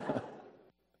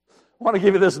I want to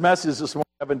give you this message this morning.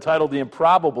 I've entitled The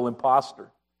Improbable Imposter.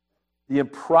 The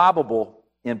Improbable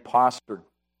Imposter.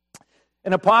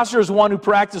 An imposter is one who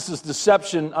practices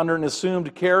deception under an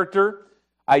assumed character,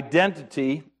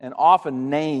 identity, and often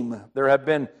name. There have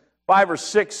been 5 or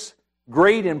 6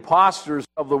 great imposters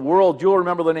of the world. You'll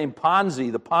remember the name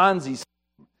Ponzi, the Ponzi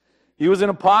scheme. He was an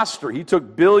imposter. He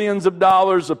took billions of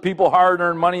dollars of people's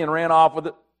hard-earned money and ran off with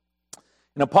it.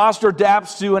 An imposter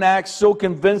adapts to and acts so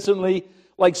convincingly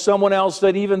like someone else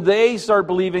that even they start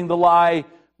believing the lie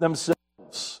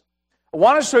themselves. I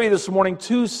want to show you this morning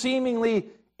 2 seemingly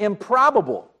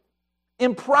improbable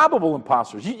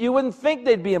imposters. You wouldn't think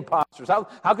they'd be imposters.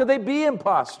 How could they be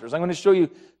imposters? I'm going to show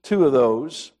you 2 of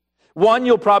those. One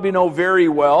you'll probably know very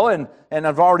well, and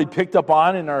I've already picked up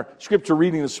on in our scripture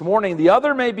reading this morning. The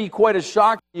other may be quite a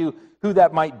shock to you who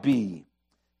that might be.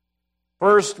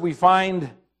 First, we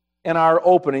find in our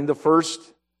opening, the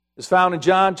first is found in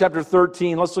John chapter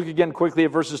 13. Let's look again quickly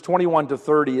at verses 21 to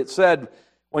 30. It said,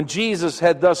 when Jesus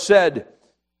had thus said,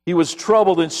 he was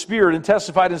troubled in spirit and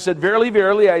testified and said, verily,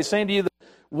 verily, I say unto you that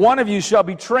one of you shall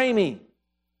betray me.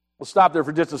 We'll stop there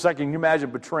for just a second. Can you imagine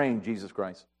betraying Jesus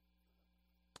Christ?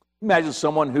 Imagine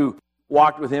someone who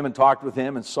walked with him and talked with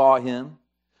him and saw him.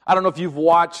 I don't know if you've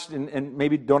watched, and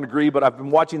maybe don't agree, but I've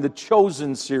been watching the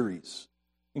Chosen series.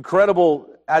 Incredible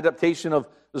adaptation of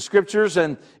the Scriptures,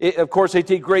 and of course they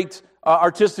take great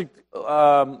artistic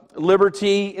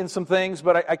liberty in some things,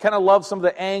 but I kind of love some of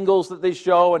the angles that they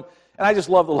show, and I just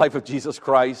love the life of Jesus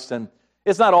Christ, and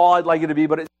it's not all I'd like it to be,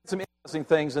 but it's some interesting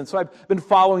things, and so I've been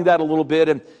following that a little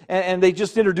bit, and they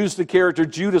just introduced the character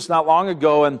Judas not long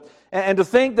ago, and to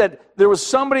think that there was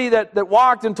somebody that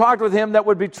walked and talked with him that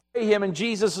would betray him, and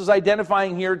Jesus is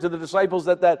identifying here to the disciples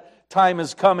that time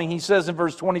is coming. He says in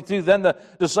verse 22, then the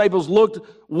disciples looked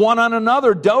one on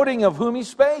another, doubting of whom he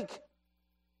spake.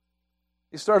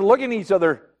 They started looking at each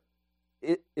other.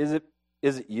 Is it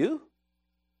you?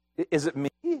 Is it me?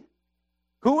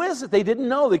 Who is it? They didn't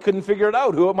know. They couldn't figure it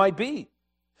out, who it might be.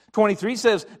 23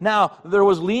 says, now there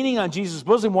was leaning on Jesus'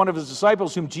 bosom one of his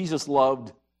disciples whom Jesus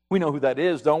loved. We know who that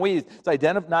is, don't we? It's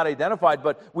not identified,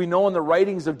 but we know in the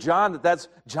writings of John that that's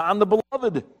John the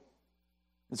Beloved.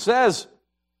 It says,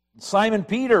 Simon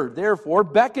Peter, therefore,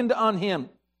 beckoned unto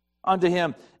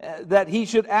him that he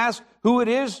should ask who it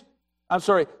is. I'm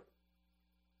sorry.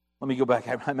 Let me go back.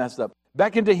 I messed up.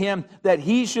 Beckoned to him that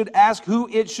he should ask who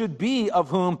it should be of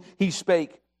whom he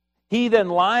spake. He then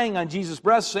lying on Jesus'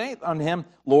 breast saith unto him,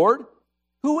 Lord,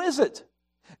 who is it?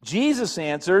 Jesus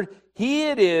answered, he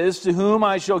it is to whom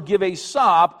I shall give a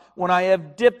sop when I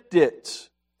have dipped it.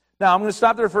 Now, I'm going to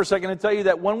stop there for a second and tell you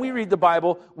that when we read the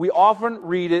Bible, we often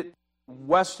read it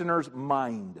Westerner's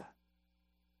mind.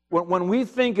 When we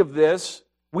think of this,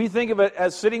 we think of it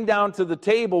as sitting down to the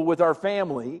table with our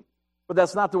family, but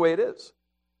that's not the way it is.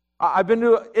 I've been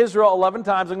to Israel 11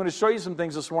 times. I'm going to show you some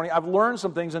things this morning. I've learned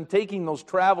some things in taking those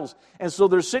travels. And so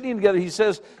they're sitting together. He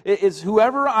says, it's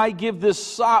whoever I give this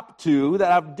sop to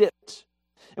that I've dipped.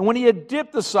 And when he had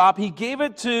dipped the sop, he gave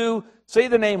it to, say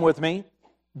the name with me,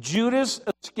 Judas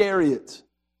Iscariot.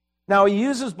 Now he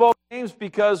uses both names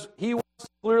because he wants to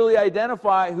clearly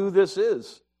identify who this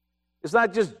is. It's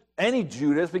not just any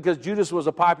Judas, because Judas was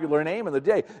a popular name in the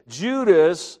day.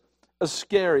 Judas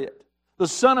Iscariot, the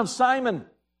son of Simon.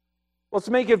 Let's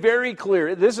make it very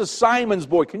clear. This is Simon's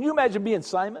boy. Can you imagine being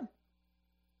Simon?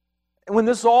 And when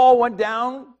this all went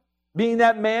down, being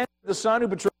that man, the son who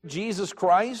betrayed Jesus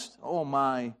Christ, oh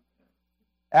my.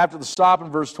 After the stop in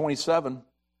verse 27,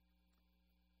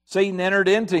 Satan entered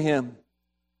into him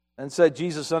and said,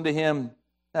 Jesus unto him,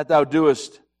 that thou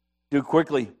doest, do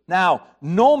quickly. Now,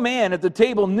 no man at the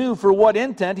table knew for what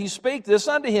intent he spake this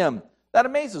unto him. That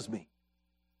amazes me.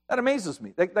 That amazes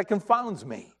me. That confounds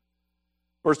me.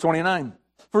 Verse 29,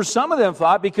 for some of them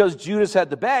thought, because Judas had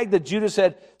the bag, that Judas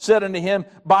had said unto him,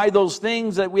 buy those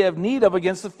things that we have need of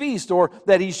against the feast, or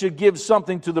that he should give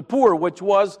something to the poor, which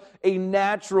was a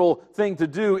natural thing to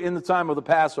do in the time of the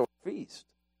Passover feast,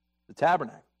 the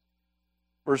tabernacle.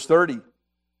 Verse 30,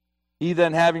 he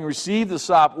then, having received the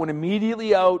sop, went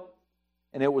immediately out,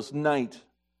 and it was night.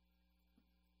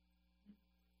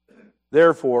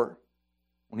 Therefore,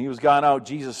 when he was gone out,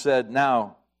 Jesus said,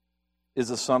 now is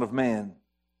the Son of Man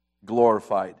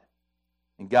glorified,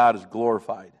 and God is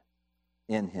glorified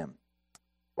in him.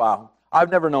 Wow.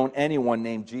 I've never known anyone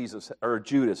named Jesus or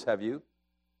Judas, have you?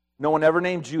 No one ever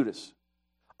named Judas.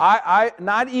 I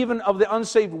not even of the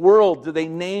unsaved world do they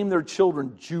name their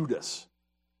children Judas.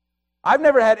 I've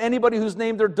never had anybody who's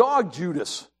named their dog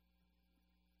Judas.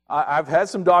 I've had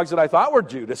some dogs that I thought were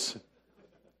Judas,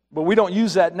 but we don't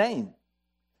use that name.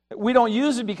 We don't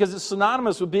use it because it's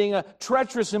synonymous with being a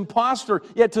treacherous imposter.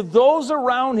 Yet to those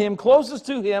around him, closest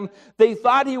to him, they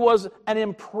thought he was an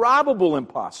improbable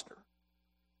imposter.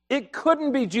 It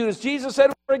couldn't be Judas. Jesus said,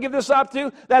 "Who do I give this up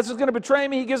to? That's who's going to betray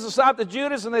me." He gives this up to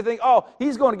Judas, and they think, "Oh,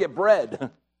 he's going to get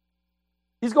bread.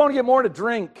 He's going to get more to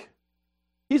drink.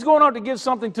 He's going out to give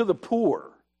something to the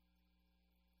poor."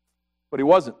 But he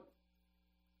wasn't.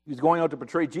 He was going out to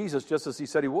betray Jesus just as he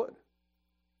said he would.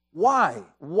 Why?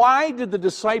 Why did the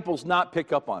disciples not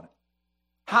pick up on it?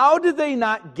 How did they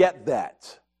not get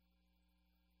that?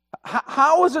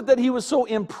 How is it that he was so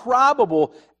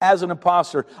improbable as an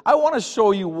imposter? I want to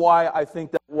show you why I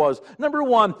think that was. Number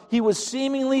one, he was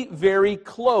seemingly very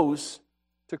close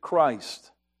to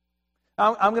Christ.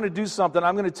 I'm going to do something.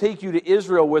 I'm going to take you to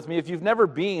Israel with me. If you've never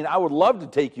been, I would love to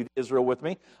take you to Israel with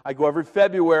me. I go every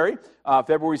February.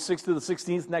 February 6th to the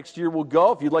 16th next year we'll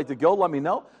go. If you'd like to go, let me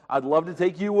know. I'd love to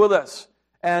take you with us.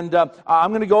 And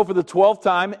I'm going to go for the 12th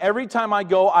time. Every time I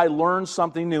go, I learn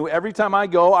something new. Every time I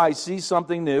go, I see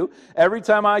something new. Every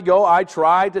time I go, I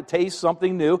try to taste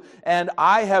something new. And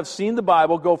I have seen the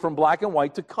Bible go from black and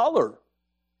white to color.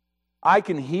 I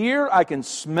can hear, I can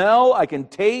smell, I can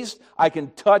taste, I can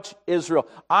touch Israel.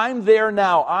 I'm there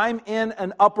now. I'm in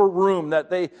an upper room that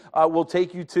they will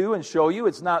take you to and show you.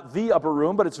 It's not the upper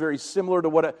room, but it's very similar to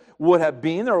what it would have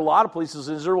been. There are a lot of places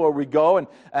in Israel where we go, and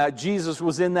Jesus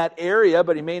was in that area,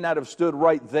 but he may not have stood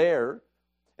right there.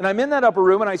 And I'm in that upper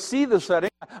room, and I see the setting.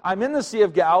 I'm in the Sea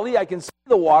of Galilee. I can see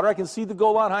the water. I can see the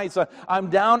Golan Heights. I'm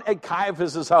down at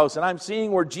Caiaphas' house, and I'm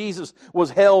seeing where Jesus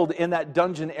was held in that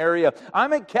dungeon area.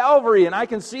 I'm at Calvary, and I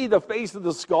can see the face of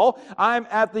the skull. I'm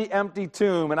at the empty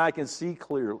tomb, and I can see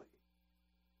clearly.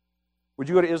 Would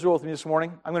you go to Israel with me this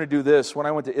morning? I'm going to do this. When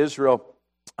I went to Israel,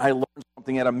 I learned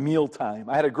something at a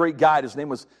mealtime. I had a great guide. His name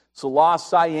was Salah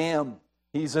Sayyam.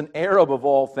 He's an Arab of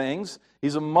all things.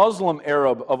 He's a Muslim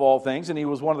Arab of all things, and he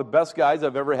was one of the best guys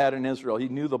I've ever had in Israel. He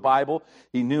knew the Bible.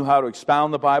 He knew how to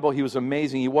expound the Bible. He was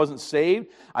amazing. He wasn't saved.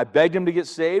 I begged him to get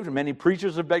saved. Many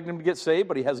preachers have begged him to get saved,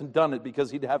 but he hasn't done it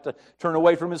because he'd have to turn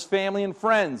away from his family and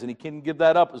friends, and he couldn't give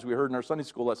that up, as we heard in our Sunday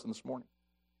school lesson this morning.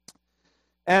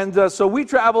 And so we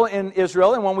travel in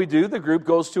Israel, and when we do, the group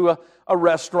goes to a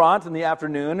restaurant in the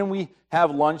afternoon, and we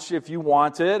have lunch if you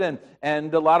want it.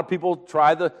 And a lot of people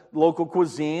try the local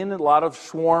cuisine, a lot of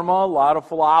shawarma, a lot of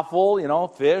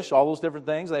falafel, fish, all those different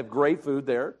things. They have great food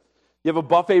there. You have a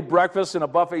buffet breakfast and a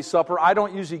buffet supper. I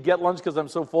don't usually get lunch because I'm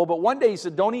so full, but one day he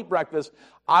said, "Don't eat breakfast.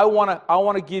 I want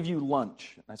to give you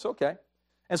lunch." And I said, "Okay."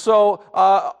 And so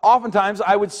oftentimes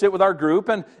I would sit with our group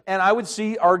and I would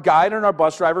see our guide and our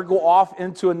bus driver go off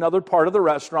into another part of the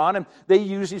restaurant, and they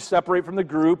usually separate from the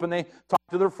group and they talk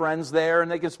to their friends there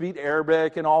and they can speak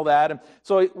Arabic and all that. And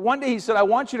so one day he said, "I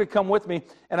want you to come with me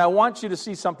and I want you to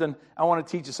see something. I want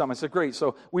to teach you something." I said, "Great."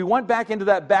 So we went back into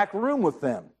that back room with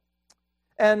them.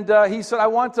 And he said, I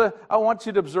want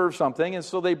you to observe something. And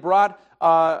so they brought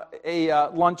a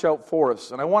lunch out for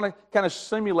us. And I want to kind of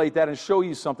simulate that and show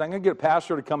you something. I'm going to get a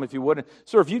pastor to come if you would. And,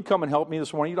 sir, if you'd come and help me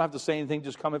this morning, you don't have to say anything,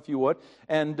 just come if you would.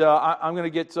 And I'm going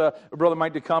to get Brother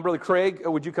Mike to come. Brother Craig,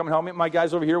 would you come and help me? My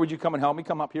guys over here, would you come and help me?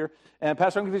 Come up here. And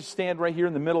Pastor, I'm going to stand right here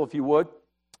in the middle if you would.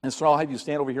 And so I'll have you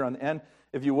stand over here on the end,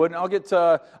 if you would. And I'll get,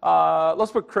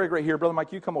 let's put Craig right here. Brother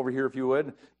Mike, you come over here if you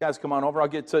would. Guys, come on over. I'll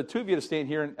get two of you to stand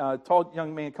here. And tall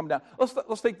young man, come down.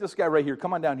 Let's take this guy right here.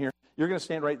 Come on down here. You're going to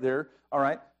stand right there. All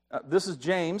right. This is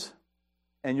James,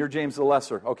 and you're James the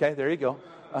Lesser. Okay, there you go.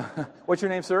 What's your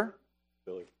name, sir?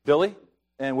 Billy. Billy?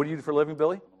 And what do you do for a living,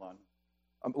 Billy? I'm a lineman.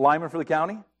 A lineman for the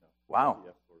county? No. Wow.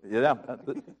 Yeah,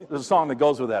 there's a song that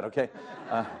goes with that, okay?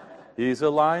 He's a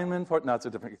lineman for... No, it's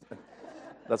a different...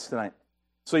 That's tonight.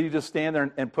 So you just stand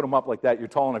there and put them up like that. You're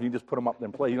tall enough. You just put them up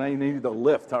and play. You don't even need the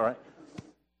lift, all right?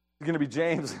 It's going to be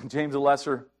James the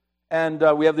Lesser. And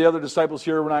we have the other disciples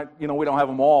here. We're not, we don't have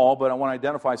them all, but I want to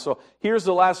identify. So here's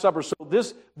the Last Supper. So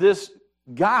this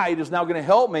guide is now going to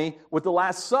help me with the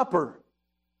Last Supper.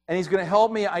 And he's going to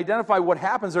help me identify what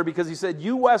happens there, because he said,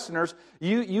 you Westerners,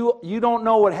 you don't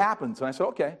know what happens. And I said,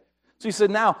 okay. So he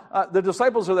said, now, the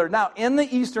disciples are there. Now, in the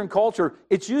Eastern culture,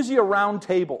 it's usually a round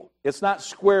table. It's not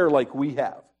square like we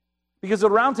have. Because at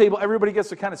a round table, everybody gets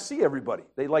to kind of see everybody.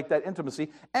 They like that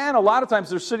intimacy. And a lot of times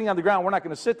they're sitting on the ground. We're not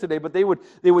going to sit today, but they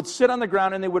would sit on the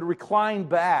ground and they would recline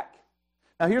back.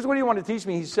 Now, here's what he wanted to teach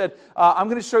me. He said, I'm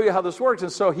going to show you how this works.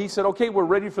 And so he said, okay, we're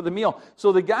ready for the meal.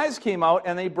 So the guys came out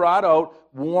and they brought out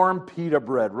warm pita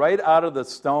bread right out of the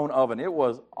stone oven. It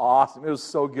was awesome. It was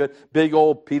so good. Big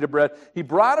old pita bread. He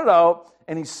brought it out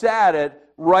and he sat it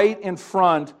right in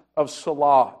front of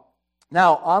Salah.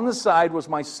 Now, on the side was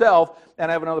myself, and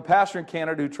I have another pastor in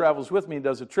Canada who travels with me and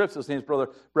does the trips. His name's Brother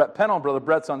Brett Pennell. Brother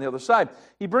Brett's on the other side.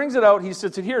 He brings it out. He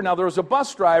sits it here. Now, there was a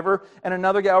bus driver and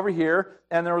another guy over here,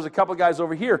 and there was a couple guys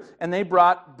over here. And they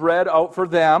brought bread out for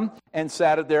them and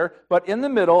sat it there. But in the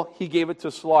middle, he gave it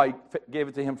to Slide, gave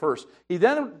it to him first. He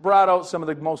then brought out some of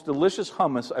the most delicious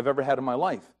hummus I've ever had in my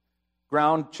life.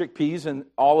 Ground chickpeas and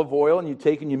olive oil, and you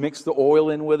take and you mix the oil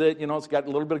in with it. You know, it's got a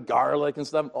little bit of garlic and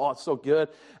stuff. Oh, it's so good.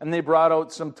 And they brought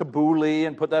out some tabbouleh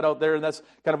and put that out there, and that's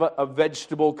kind of a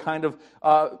vegetable kind of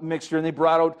mixture. And they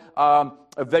brought out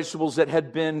vegetables that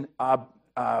had been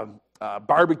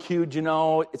barbecued, you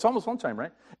know. It's almost lunchtime,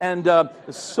 right? And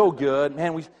it's so good.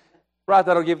 Man, we brought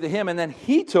that out, gave it to him, and then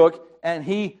he took and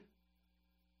he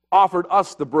offered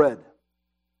us the bread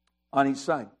on each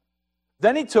side.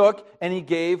 Then he took and he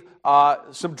gave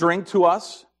some drink to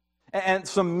us, and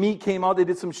some meat came out. They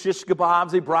did some shish kebabs.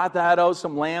 They brought that out,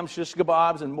 some lamb shish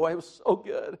kebabs, and boy, it was so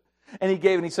good. And he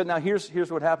gave, and he said, now here's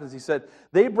what happens. He said,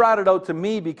 they brought it out to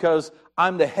me because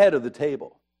I'm the head of the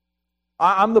table.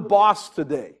 I'm the boss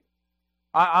today.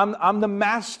 I'm the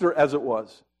master, as it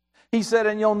was. He said,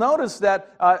 and you'll notice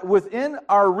that within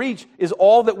our reach is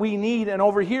all that we need, and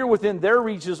over here within their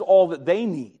reach is all that they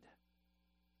need.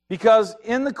 Because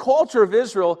in the culture of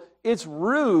Israel, it's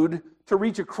rude to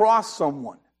reach across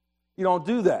someone. You don't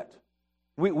do that.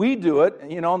 We do it,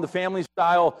 you know, in the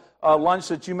family-style lunch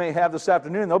that you may have this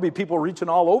afternoon, there'll be people reaching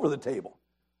all over the table.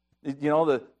 You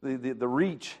know, the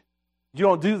reach. You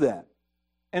don't do that.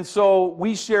 And so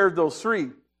we shared those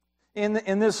three.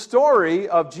 In this story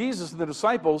of Jesus and the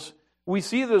disciples, we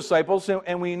see the disciples,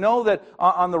 and we know that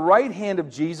on the right hand of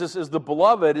Jesus is the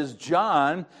beloved, is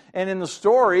John. And in the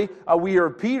story, we are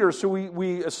Peter, so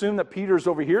we assume that Peter's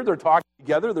over here. They're talking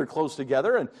together. They're close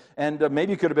together. And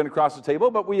maybe it could have been across the table,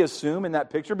 but we assume in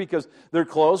that picture because they're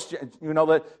close. You know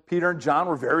that Peter and John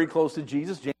were very close to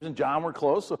Jesus. James and John were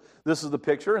close, so this is the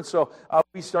picture. And so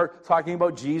we start talking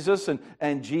about Jesus,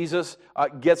 and Jesus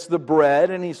gets the bread,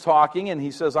 and he's talking, and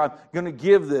he says, I'm going to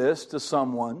give this to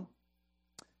someone.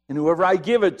 And whoever I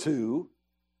give it to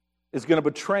is going to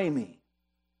betray me.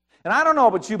 And I don't know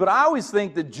about you, but I always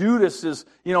think that Judas is,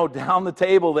 you know, down the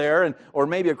table there, or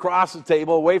maybe across the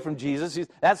table away from Jesus.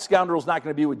 That scoundrel's not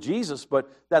going to be with Jesus, but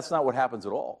that's not what happens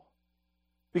at all.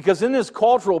 Because in this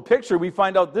cultural picture, we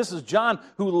find out this is John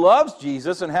who loves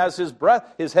Jesus and has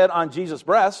his head on Jesus'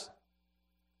 breast.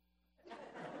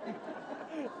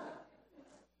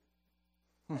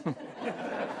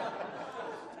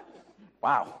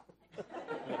 Wow.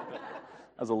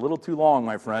 That was a little too long,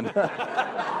 my friend.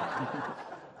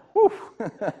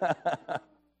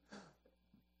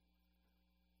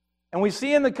 And we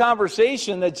see in the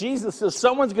conversation that Jesus says,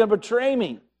 someone's going to betray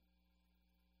me.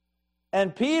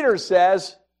 And Peter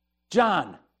says,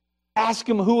 John, ask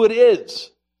him who it is.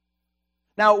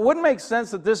 Now, it wouldn't make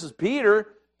sense that this is Peter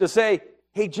to say,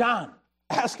 hey, John,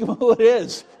 ask him who it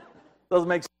is. Doesn't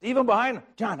make sense. Even behind him,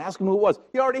 John, ask him who it was.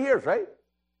 He already hears, right?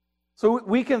 So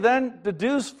we can then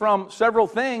deduce from several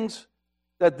things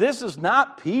that this is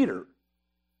not Peter.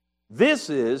 This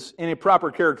is, in a proper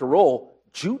character role,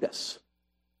 Judas,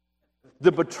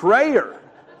 the betrayer,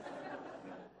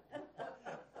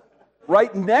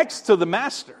 right next to the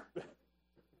master.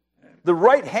 The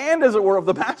right hand, as it were, of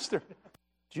the master.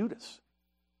 Judas.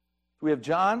 We have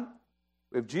John,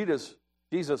 we have Jesus,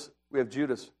 we have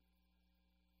Judas.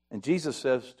 And Jesus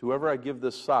says, to whoever I give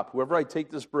this sop, whoever I take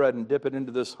this bread and dip it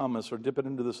into this hummus or dip it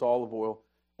into this olive oil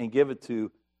and give it to,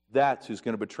 that's who's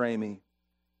going to betray me.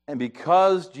 And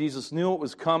because Jesus knew it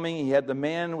was coming, he had the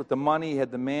man with the money, he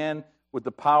had the man with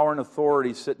the power and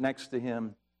authority sit next to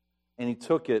him, and he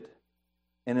took it,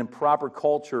 and in proper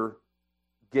culture,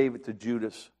 gave it to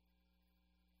Judas.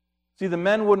 See, the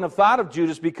men wouldn't have thought of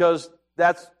Judas because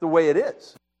that's the way it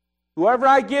is. Whoever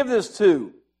I give this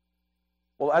to,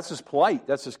 well, that's just polite.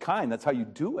 That's just kind. That's how you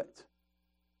do it.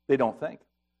 They don't think.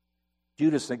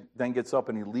 Judas then gets up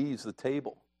and he leaves the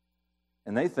table.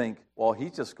 And they think, well,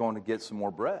 he's just going to get some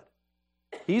more bread.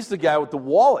 He's the guy with the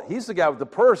wallet. He's the guy with the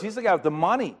purse. He's the guy with the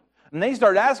money. And they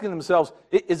start asking themselves,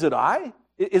 is it I?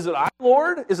 Is it I,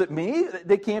 Lord? Is it me?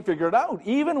 They can't figure it out.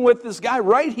 Even with this guy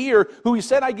right here who he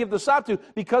said I give the sop to,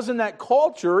 because in that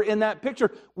culture, in that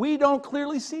picture, we don't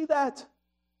clearly see that.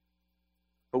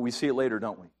 But we see it later,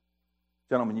 don't we?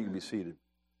 Gentlemen, you can be seated.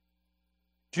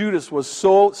 Judas was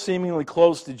so seemingly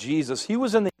close to Jesus. He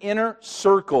was in the inner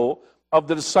circle of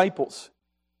the disciples.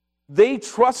 They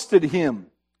trusted him.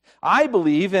 I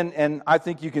believe, and I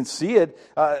think you can see it,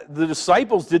 the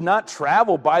disciples did not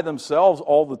travel by themselves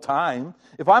all the time.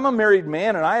 If I'm a married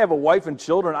man and I have a wife and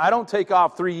children, I don't take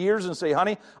off 3 years and say,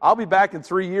 honey, I'll be back in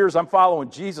 3 years, I'm following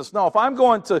Jesus. No, if I'm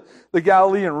going to the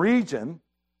Galilean region,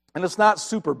 and it's not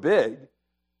super big,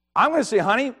 I'm going to say,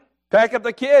 honey, pack up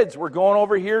the kids. We're going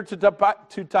over here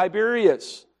to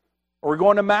Tiberias, or we're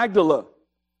going to Magdala.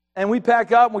 And we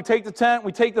pack up, and we take the tent,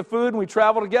 we take the food, and we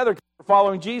travel together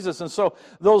following Jesus. And so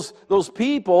those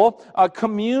people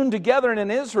commune together. And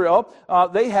in Israel,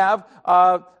 they have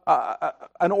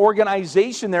an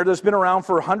organization there that's been around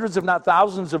for hundreds, if not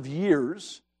thousands of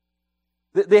years.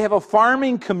 They have a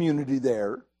farming community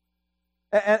there.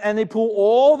 And they pull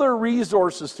all their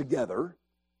resources together.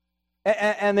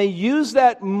 And they use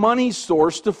that money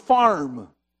source to farm.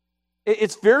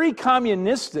 It's very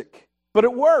communistic, but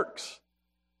it works.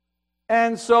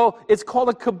 And so it's called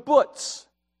a kibbutz.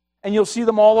 And you'll see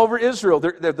them all over Israel.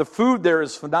 The food there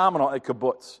is phenomenal at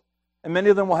kibbutz. And many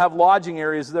of them will have lodging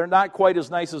areas. They're not quite as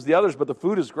nice as the others, but the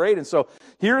food is great. And so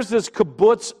here's this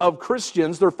kibbutz of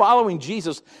Christians. They're following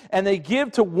Jesus, and they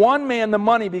give to one man the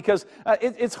money because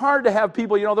it's hard to have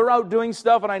people, they're out doing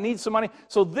stuff, and I need some money.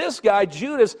 So this guy,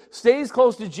 Judas, stays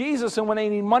close to Jesus, and when they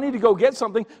need money to go get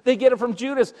something, they get it from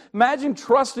Judas. Imagine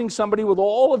trusting somebody with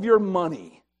all of your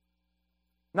money.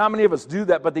 Not many of us do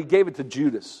that, but they gave it to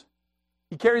Judas.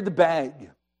 He carried the bag.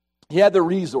 He had the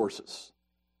resources.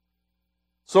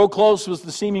 So close was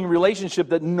the seeming relationship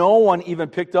that no one even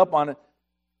picked up on it,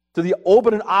 to the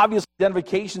open and obvious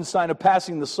identification sign of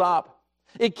passing the sop.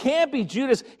 It can't be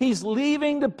Judas. He's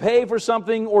leaving to pay for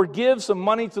something or give some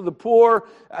money to the poor.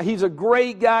 He's a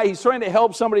great guy. He's trying to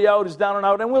help somebody out who's down and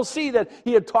out. And we'll see that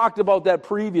he had talked about that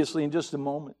previously in just a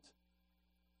moment.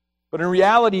 But in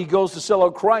reality, he goes to sell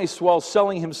out Christ while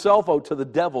selling himself out to the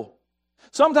devil.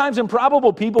 Sometimes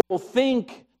improbable people will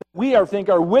think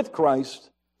are with Christ,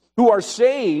 who are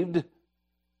saved,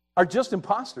 are just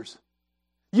imposters.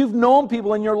 You've known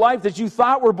people in your life that you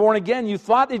thought were born again. You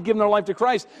thought they'd given their life to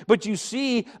Christ. But you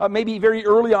see, maybe very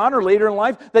early on or later in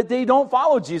life, that they don't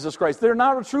follow Jesus Christ. They're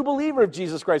not a true believer of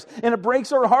Jesus Christ. And it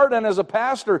breaks our heart, and as a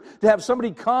pastor, to have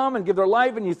somebody come and give their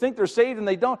life, and you think they're saved and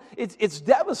they don't. It's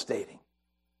devastating.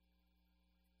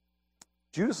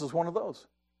 Judas is one of those.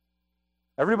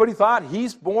 Everybody thought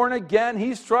he's born again,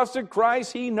 he's trusted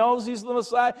Christ, he knows he's the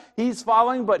Messiah, he's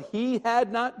following, but he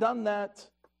had not done that.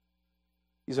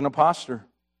 He's an imposter.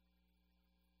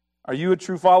 Are you a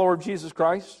true follower of Jesus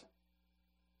Christ?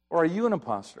 Or are you an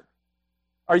imposter?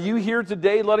 Are you here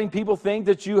today letting people think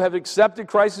that you have accepted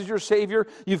Christ as your Savior?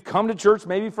 You've come to church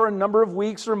maybe for a number of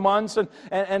weeks or months,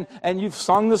 and you've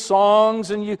sung the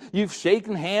songs, and you've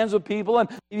shaken hands with people, and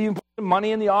you've put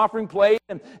money in the offering plate,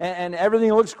 and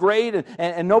everything looks great,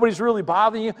 and nobody's really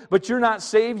bothering you, but you're not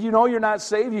saved. You know you're not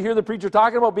saved. You hear the preacher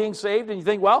talking about being saved, and you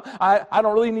think, well, I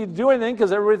don't really need to do anything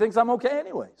because everybody thinks I'm okay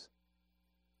anyways.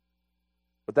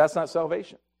 But that's not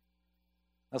salvation.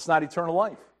 That's not eternal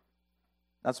life.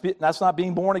 That's not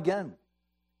being born again.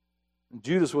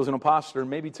 Judas was an imposter, and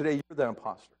maybe today you're that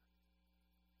imposter,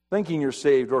 thinking you're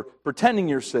saved or pretending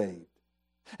you're saved.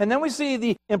 And then we see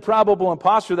the improbable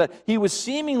imposter, that he was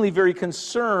seemingly very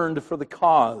concerned for the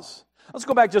cause. Let's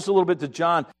go back just a little bit to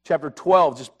John chapter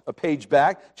 12, just a page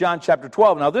back. John chapter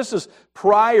 12. Now, this is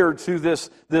prior to this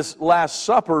Last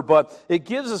Supper, but it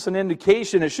gives us an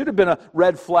indication. It should have been a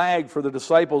red flag for the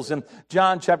disciples. In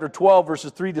John chapter 12,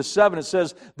 verses 3 to 7, it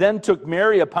says, "Then took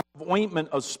Mary a pound of ointment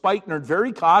of spikenard,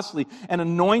 very costly, and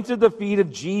anointed the feet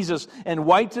of Jesus, and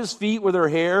wiped his feet with her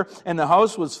hair, and the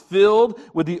house was filled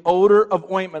with the odor of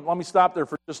ointment." Let me stop there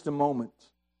for just a moment.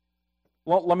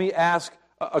 Let me ask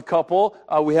a couple.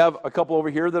 We have a couple over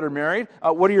here that are married.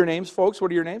 What are your names, folks?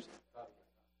 What are your names?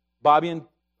 Bobby and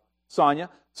Sonia.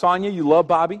 Sonia, you love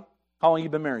Bobby. How long have you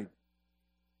been married?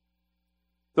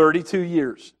 32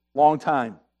 years. Long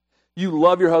time. You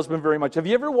love your husband very much. Have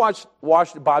you ever washed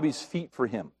Bobby's feet for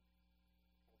him?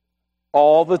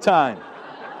 All the time.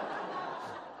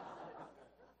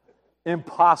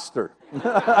 Imposter.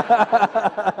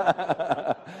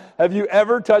 Have you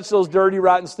ever touched those dirty,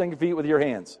 rotten, stinking feet with your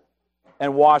hands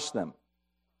and washed them?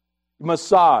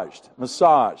 Massaged.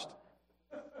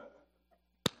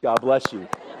 God bless you.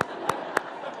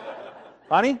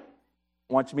 Honey,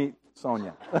 why don't you meet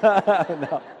Sonia?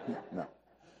 No.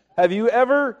 Have you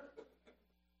ever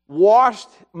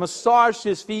massaged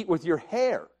his feet with your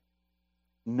hair?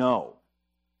 No.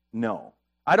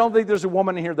 I don't think there's a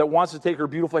woman in here that wants to take her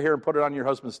beautiful hair and put it on your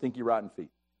husband's stinky, rotten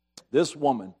feet. This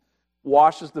woman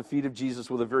washes the feet of Jesus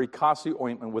with a very costly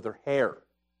ointment with her hair.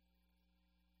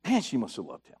 Man, she must have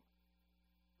loved him.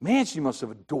 Man, she must have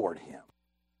adored him.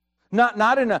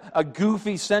 Not in a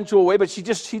goofy, sensual way, but she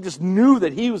just knew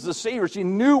that he was the Savior. She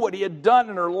knew what he had done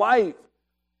in her life.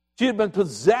 She had been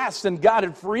possessed, and God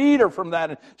had freed her from that.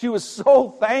 And she was so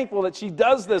thankful that she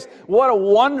does this. What a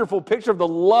wonderful picture of the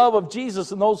love of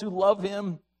Jesus and those who love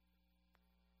him.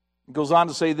 It goes on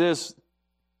to say this.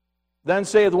 Then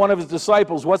saith one of his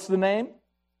disciples, what's the name?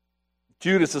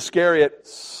 Judas Iscariot,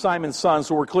 Simon's son,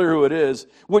 so we're clear who it is,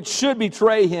 which should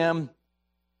betray him.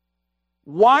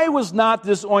 Why was not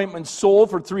this ointment sold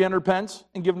for 300 pence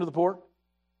and given to the poor?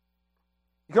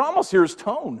 You can almost hear his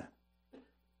tone.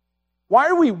 Why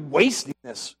are we wasting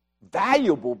this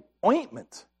valuable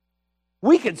ointment?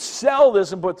 We could sell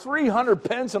this and put 300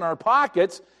 pence in our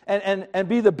pockets and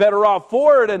be the better off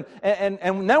for it, and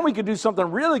then we could do something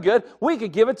really good. We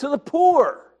could give it to the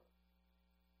poor.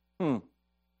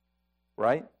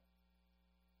 Right?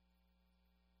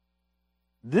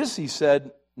 This, he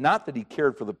said, not that he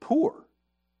cared for the poor,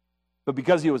 but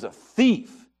because he was a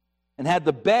thief and had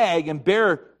the bag and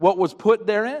bear what was put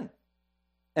therein.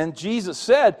 And Jesus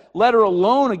said, let her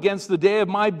alone, against the day of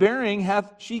my burying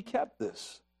hath she kept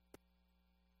this.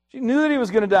 She knew that he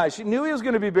was going to die. She knew he was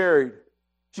going to be buried.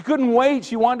 She couldn't wait.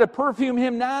 She wanted to perfume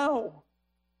him now.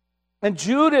 And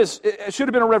Judas, it should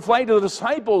have been a red flag to the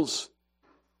disciples.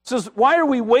 Says, why are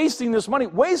we wasting this money?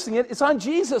 Wasting it, it's on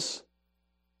Jesus.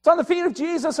 It's on the feet of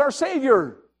Jesus, our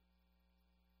Savior.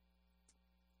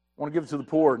 I want to give it to the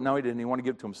poor. No, he didn't. He wanted to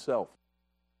give it to himself.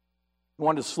 He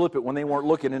wanted to slip it when they weren't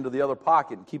looking into the other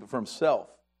pocket and keep it for himself.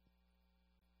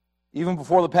 Even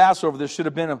before the Passover, this should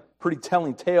have been a pretty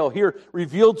telling tale. Here,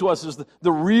 revealed to us is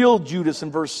the real Judas in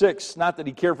verse 6. Not that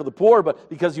he cared for the poor, but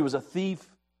because he was a thief.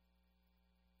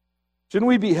 Shouldn't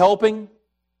we be helping?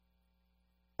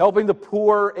 Helping the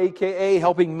poor, a.k.a.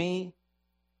 helping me?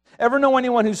 Ever know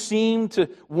anyone who seemed to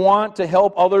want to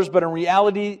help others, but in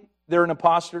reality, they're an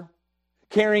imposter?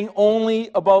 Caring only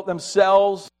about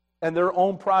themselves and their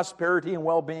own prosperity and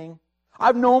well-being?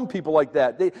 I've known people like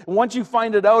that. Once you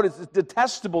find it out, it's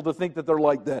detestable to think that they're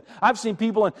like that. I've seen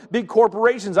people in big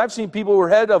corporations. I've seen people who are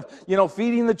head of,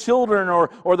 feeding the children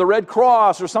or the Red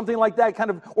Cross or something like that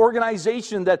kind of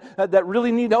organization that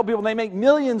really need help people. And they make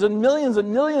millions and millions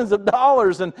and millions of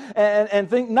dollars and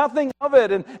think nothing of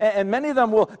it. And many of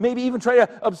them will maybe even try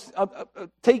to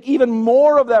take even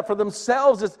more of that for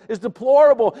themselves. It's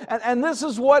deplorable. And this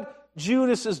is what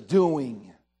Judas is doing,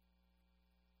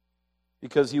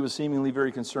 because he was seemingly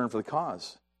very concerned for the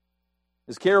cause.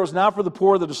 His care was not for the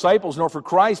poor of the disciples, nor for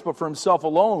Christ, but for himself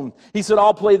alone. He said,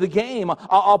 I'll play the game.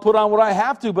 I'll put on what I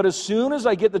have to, but as soon as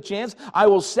I get the chance, I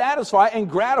will satisfy and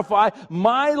gratify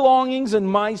my longings and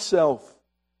myself.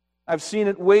 I've seen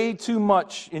it way too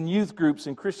much in youth groups,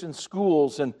 in Christian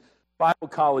schools, and Bible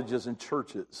colleges and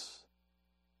churches,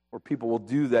 where people will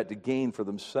do that to gain for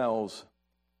themselves.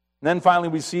 And then finally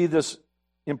we see this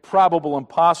improbable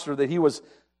imposter that he was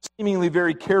seemingly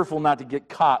very careful not to get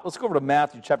caught. Let's go over to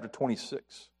Matthew chapter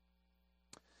 26.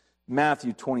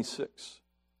 Matthew 26.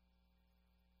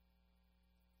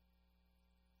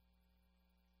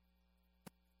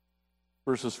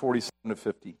 Verses 47 to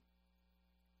 50.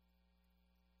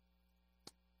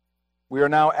 We are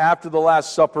now after the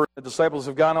Last Supper. The disciples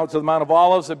have gone out to the Mount of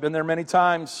Olives. They've been there many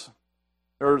times.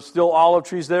 There are still olive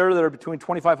trees there that are between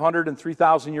 2,500 and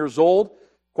 3,000 years old.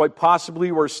 Quite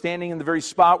possibly we're standing in the very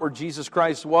spot where Jesus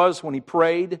Christ was when he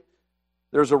prayed.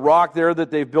 There's a rock there that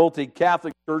they've built a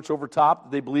Catholic church over top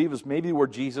that they believe is maybe where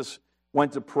Jesus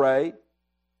went to pray.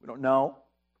 We don't know.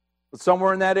 But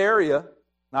somewhere in that area, and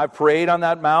I've prayed on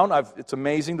that mount. It's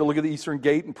amazing to look at the Eastern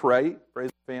Gate and pray. Praise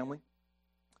the family.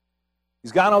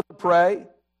 He's gone out to pray.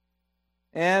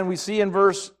 And we see in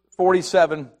verse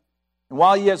 47, and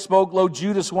while he yet spoke, lo,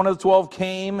 Judas, one of the 12,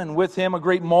 came, and with him a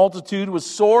great multitude with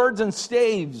swords and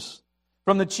staves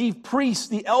from the chief priests,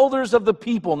 the elders of the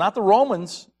people, not the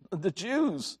Romans, the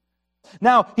Jews.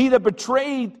 Now he that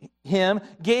betrayed him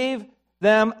gave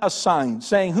them a sign,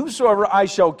 saying, whosoever I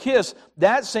shall kiss,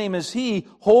 that same is he,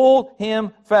 hold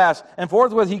him fast. And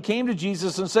forthwith he came to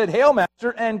Jesus and said, Hail,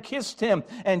 Master, and kissed him.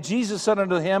 And Jesus said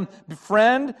unto him,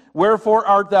 Friend, wherefore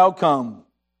art thou come?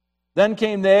 Then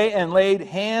came they and laid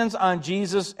hands on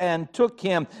Jesus and took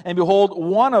him. And behold,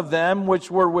 one of them, which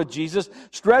were with Jesus,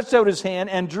 stretched out his hand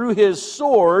and drew his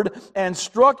sword and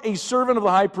struck a servant of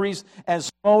the high priest and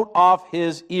smote off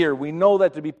his ear. We know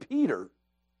that to be Peter.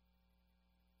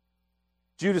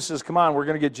 Judas says, come on, we're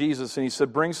going to get Jesus. And he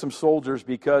said, bring some soldiers,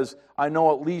 because I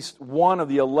know at least one of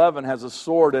the 11 has a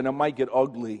sword and it might get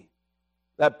ugly.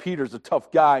 That Peter's a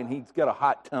tough guy and he's got a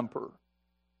hot temper.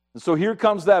 And so here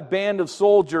comes that band of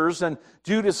soldiers, and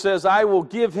Judas says, I will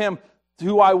give him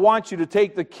who I want you to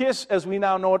take, the kiss, as we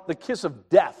now know it, the kiss of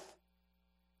death.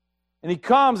 And he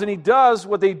comes and he does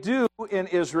what they do in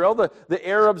Israel, the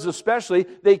Arabs especially.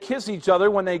 They kiss each other.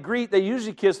 When they greet, they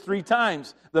usually kiss 3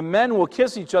 times. The men will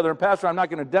kiss each other. And Pastor, I'm not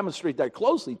going to demonstrate that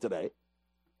closely today.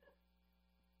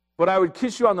 But I would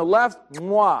kiss you on the left,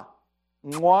 mwah,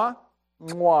 mwah,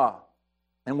 mwah.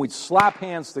 And we'd slap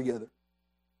hands together.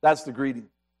 That's the greeting.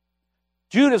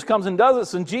 Judas comes and does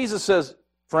this, and Jesus says,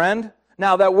 friend.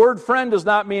 Now, that word friend does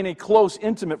not mean a close,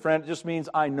 intimate friend. It just means,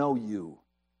 I know you.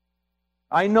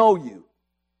 I know you.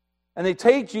 And they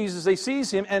take Jesus, they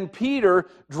seize him, and Peter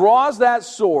draws that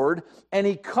sword, and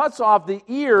he cuts off the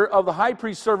ear of the high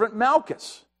priest's servant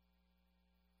Malchus.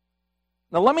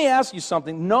 Now, let me ask you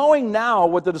something. Knowing now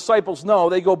what the disciples know,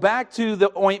 they go back to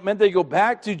the ointment, they go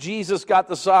back to Jesus got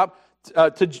the sop,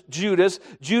 to Judas.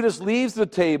 Judas leaves the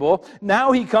table.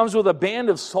 Now he comes with a band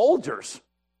of soldiers.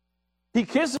 He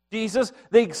kisses Jesus.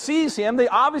 They seize him. They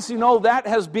obviously know that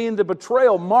has been the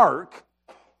betrayal mark.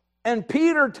 And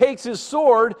Peter takes his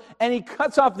sword and he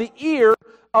cuts off the ear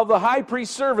of the high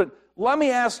priest's servant. Let me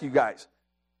ask you guys,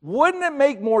 wouldn't it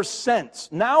make more sense,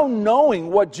 now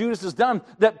knowing what Judas has done,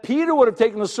 that Peter would have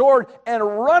taken the sword and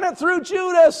run it through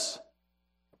Judas?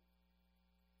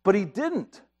 But he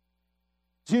didn't.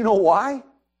 Do you know why?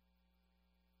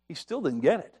 He still didn't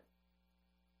get it.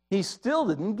 He still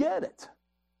didn't get it.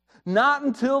 Not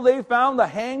until they found the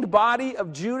hanged body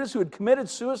of Judas who had committed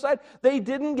suicide, they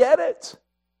didn't get it.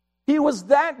 He was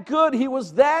that good. He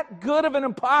was that good of an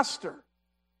imposter.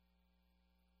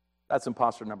 That's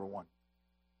imposter number 1.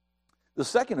 The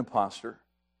second imposter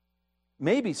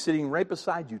may be sitting right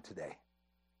beside you today.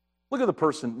 Look at the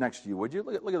person next to you, would you?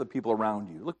 Look at the people around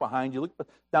you. Look behind you. Look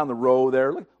down the row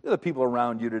there. Look at the people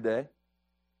around you today.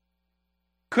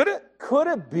 Could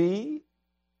it be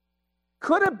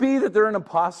that they're an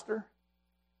imposter?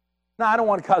 Now, I don't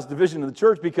want to cause division in the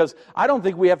church because I don't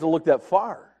think we have to look that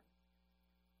far.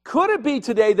 Could it be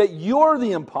today that you're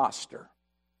the imposter?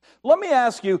 Let me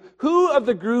ask you, who of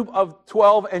the group of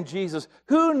 12 and Jesus,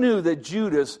 who knew that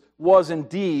Judas was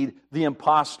indeed the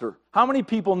imposter? How many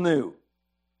people knew?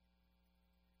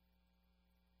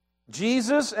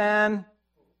 Jesus and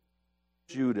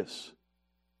Judas.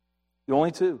 The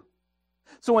only 2.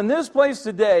 So in this place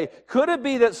today, could it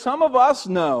be that some of us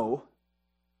know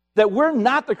that we're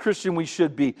not the Christian we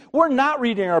should be? We're not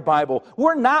reading our Bible.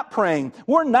 We're not praying.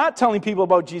 We're not telling people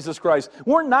about Jesus Christ.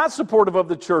 We're not supportive of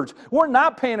the church. We're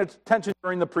not paying attention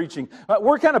during the preaching.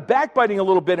 We're kind of backbiting a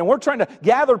little bit, and we're trying to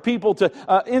gather people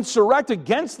to insurrect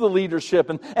against the leadership,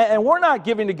 and we're not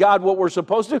giving to God what we're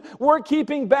supposed to. We're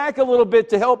keeping back a little bit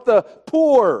to help the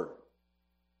poor.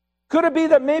 Could it be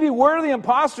that maybe we're the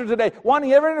imposter today,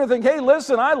 wanting everyone to think, hey,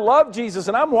 listen, I love Jesus,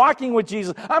 and I'm walking with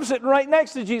Jesus. I'm sitting right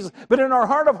next to Jesus. But in our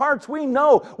heart of hearts, we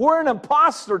know we're an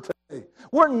imposter today.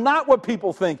 We're not what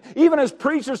people think. Even as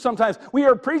preachers sometimes, we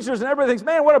hear preachers and everybody thinks,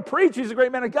 man, what a preacher. He's a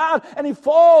great man of God. And he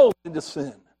falls into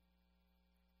sin.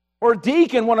 Or a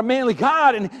deacon, what a manly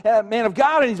God and man of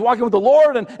God, and he's walking with the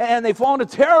Lord, and they fall into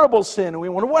terrible sin. And we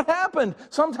wonder, what happened?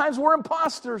 Sometimes we're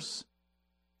imposters.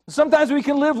 Sometimes we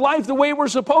can live life the way we're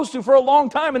supposed to for a long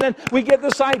time, and then we get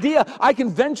this idea, I can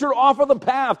venture off of the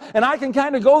path, and I can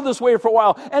kind of go this way for a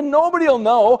while, and nobody will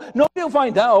know, nobody will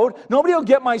find out, nobody will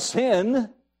get my sin.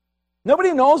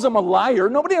 Nobody knows I'm a liar,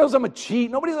 nobody knows I'm a cheat,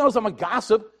 nobody knows I'm a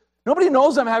gossip, nobody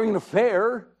knows I'm having an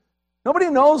affair, nobody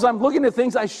knows I'm looking at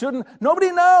things I shouldn't,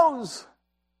 nobody knows.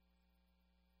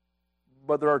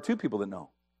 But there are 2 people that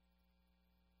know.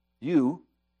 You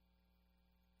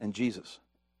and Jesus.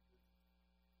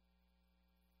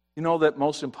 You know that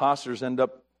most imposters end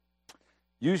up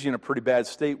usually in a pretty bad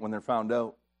state when they're found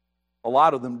out. A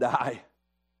lot of them die.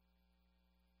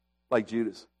 Like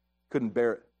Judas. Couldn't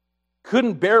bear it.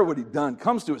 Couldn't bear what he'd done.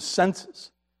 Comes to his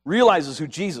senses. Realizes who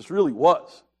Jesus really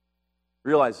was.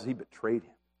 Realizes he betrayed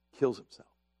him. Kills himself.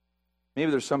 Maybe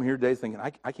there's some here today thinking,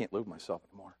 I can't live with myself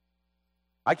anymore.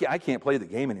 I can't play the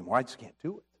game anymore. I just can't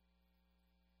do it.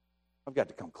 I've got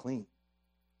to come clean.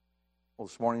 Well,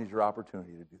 this morning is your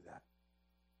opportunity to do that.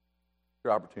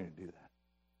 Your opportunity to do that.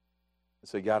 And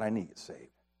say, God, I need to get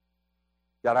saved.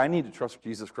 God, I need to trust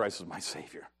Jesus Christ as my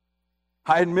Savior.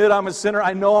 I admit I'm a sinner.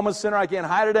 I know I'm a sinner. I can't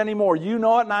hide it anymore. You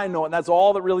know it and I know it. And that's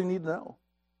all that really need to know.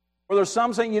 Or there's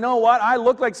some saying, you know what? I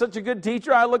look like such a good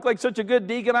teacher. I look like such a good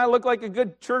deacon. I look like a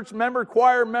good church member,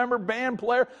 choir member, band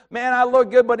player. Man, I look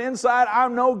good, but inside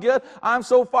I'm no good. I'm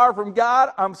so far from God,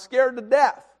 I'm scared to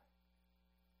death.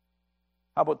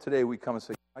 How about today we come and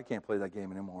say, I can't play that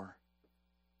game anymore.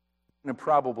 An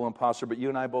improbable imposter, but you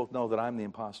and I both know that I'm the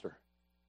imposter.